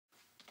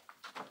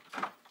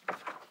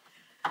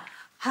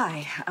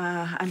Hi,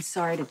 I'm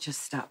sorry to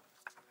just stop.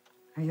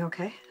 Are you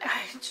okay?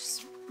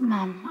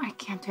 Mom, I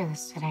can't do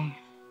this today.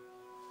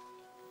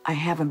 I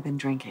haven't been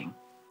drinking,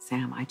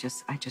 Sam. I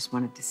just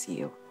wanted to see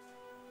you.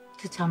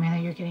 To tell me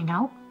that you're getting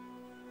help?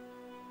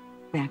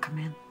 May I come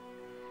in?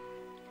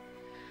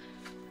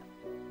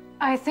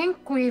 I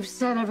think we've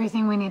said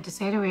everything we need to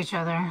say to each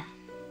other.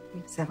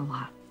 We've said a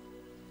lot,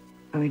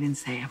 but we didn't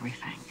say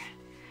everything.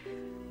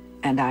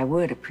 And I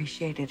would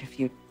appreciate it if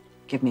you'd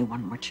give me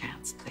one more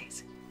chance,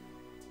 please.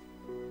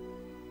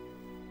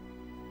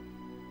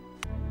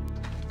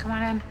 Come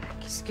on in.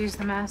 Excuse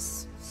the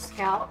mess.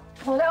 Scout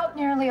pulled out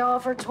nearly all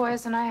of her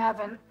toys, and I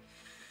haven't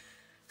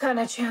gotten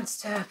a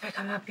chance to pick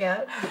them up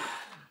yet.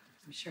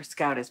 I'm sure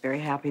Scout is very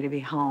happy to be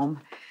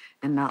home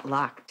and not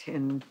locked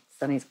in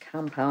Sonny's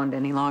compound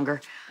any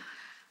longer.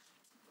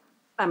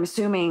 I'm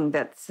assuming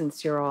that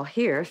since you're all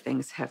here,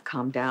 things have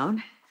calmed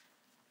down.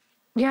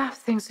 Yeah,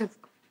 things have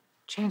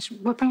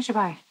changed. What brings you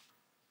by?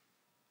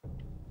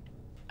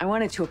 I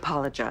wanted to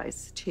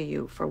apologize to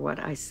you for what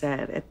I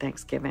said at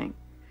Thanksgiving.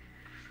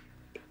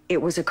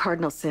 It was a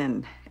cardinal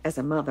sin as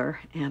a mother,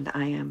 and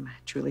I am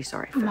truly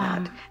sorry for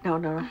Mom. that.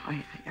 No,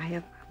 I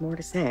have more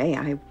to say.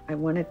 I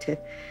wanted to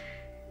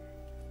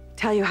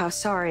tell you how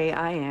sorry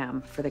I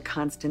am for the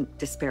constant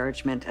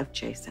disparagement of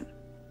Jason.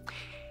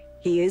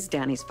 He is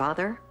Danny's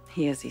father.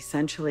 He is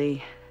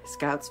essentially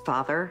Scout's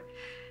father.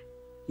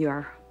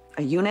 You're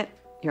a unit,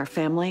 you're a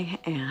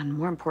family, and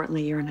more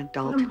importantly, you're an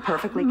adult.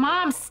 Perfectly.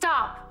 Mom,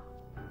 stop!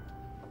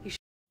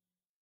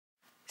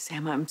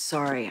 Sam, I'm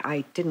sorry.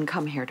 I didn't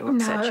come here to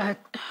upset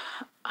you.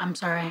 I'm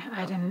sorry.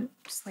 I didn't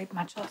sleep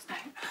much last night.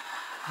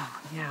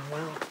 Oh, yeah,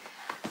 well,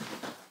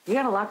 you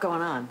got a lot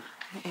going on,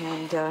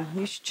 and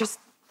you should just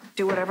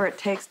do whatever it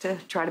takes to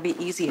try to be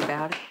easy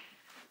about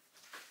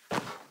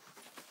it.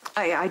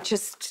 I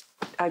just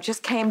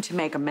came to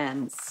make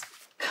amends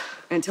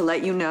and to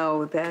let you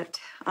know that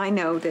I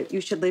know that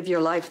you should live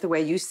your life the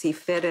way you see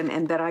fit,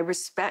 and that I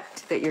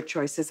respect that your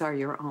choices are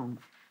your own.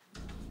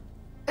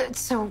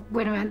 So,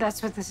 wait a minute,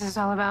 that's what this is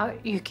all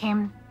about? You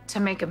came to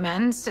make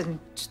amends and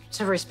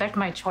to respect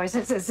my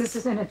choices? Is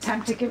this an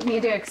attempt to get me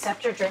to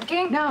accept your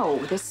drinking? No,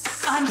 this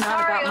is not about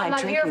my drinking. I'm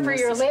not here for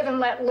your live and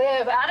let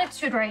live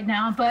attitude right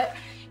now, but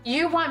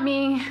you want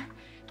me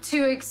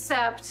to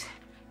accept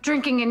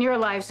drinking in your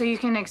life so you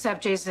can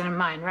accept Jason in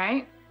mine,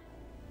 right?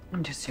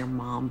 I'm just your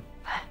mom.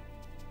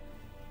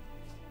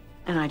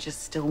 And I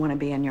just still want to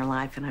be in your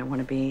life, and I want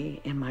to be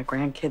in my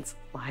grandkids'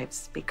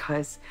 lives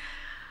because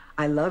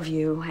I love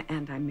you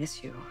and I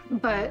miss you.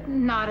 But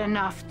not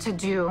enough to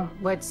do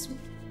what's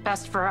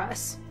best for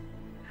us.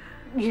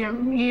 You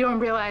don't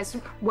realize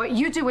what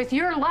you do with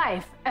your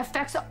life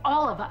affects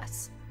all of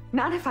us.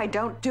 Not if I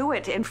don't do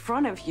it in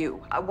front of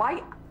you.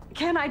 Why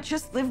can't I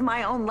just live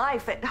my own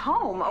life at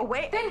home,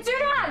 away? Then do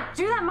that!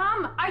 Do that,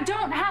 Mom! I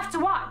don't have to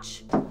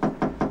watch.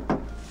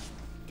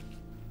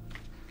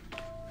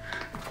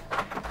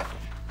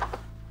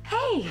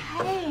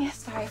 Hey,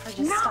 sorry for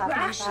just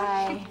stopping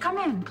by. Come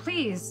in,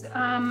 please.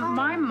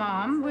 My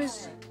mom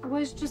was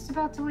just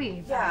about to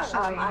leave. Yeah,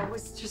 I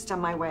was just on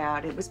my way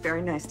out. It was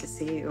very nice to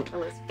see you,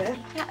 Elizabeth.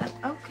 Yeah,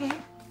 okay.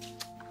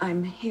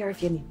 I'm here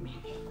if you need me.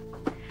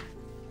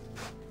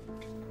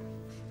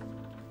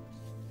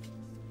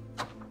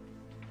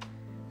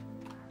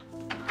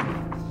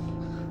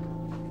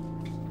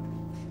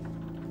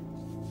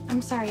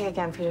 I'm sorry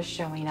again for just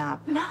showing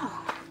up. No,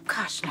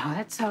 gosh, no,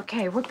 that's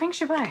okay. What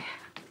brings you by?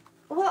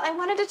 Well, I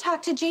wanted to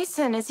talk to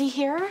Jason. Is he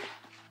here?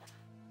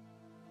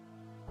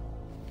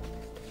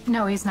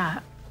 No, he's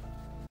not.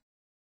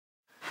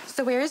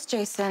 So where is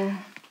Jason?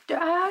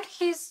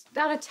 He's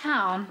out of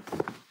town.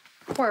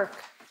 Work.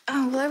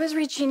 Oh, well, I was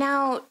reaching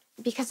out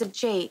because of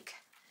Jake.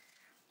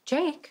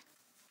 Jake?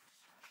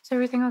 Is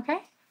everything okay?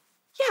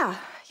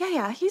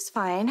 Yeah, he's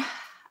fine.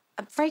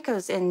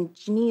 Franco's in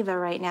Geneva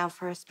right now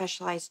for a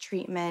specialized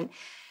treatment.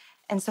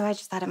 And so I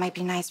just thought it might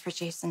be nice for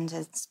Jason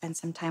to spend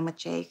some time with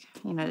Jake,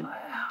 you know, to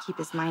keep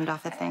his mind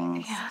off of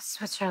things. Yeah,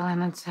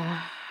 Switzerland, that's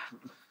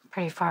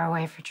pretty far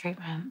away for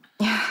treatment.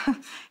 Yeah,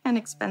 and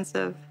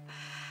expensive.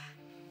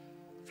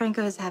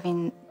 Franco is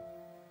having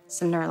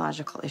some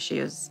neurological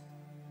issues.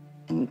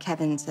 And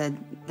Kevin said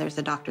there's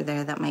a doctor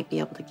there that might be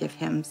able to give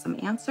him some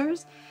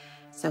answers.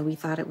 So we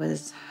thought it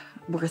was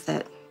worth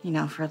it, you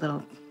know, for a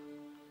little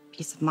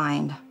peace of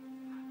mind.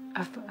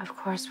 Of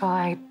course. Well,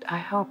 I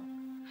hope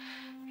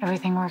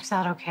everything works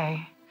out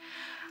okay.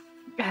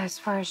 As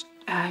far as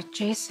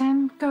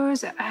Jason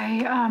goes,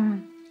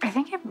 I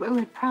think it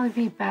would probably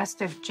be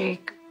best if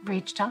Jake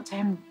reached out to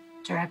him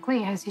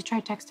directly. Has he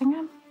tried texting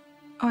him?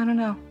 Oh, I don't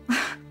know.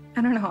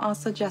 I don't know. I'll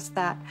suggest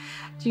that.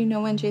 Do you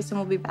know when Jason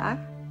will be back?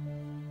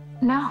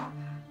 No,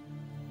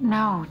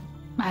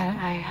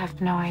 I have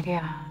no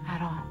idea.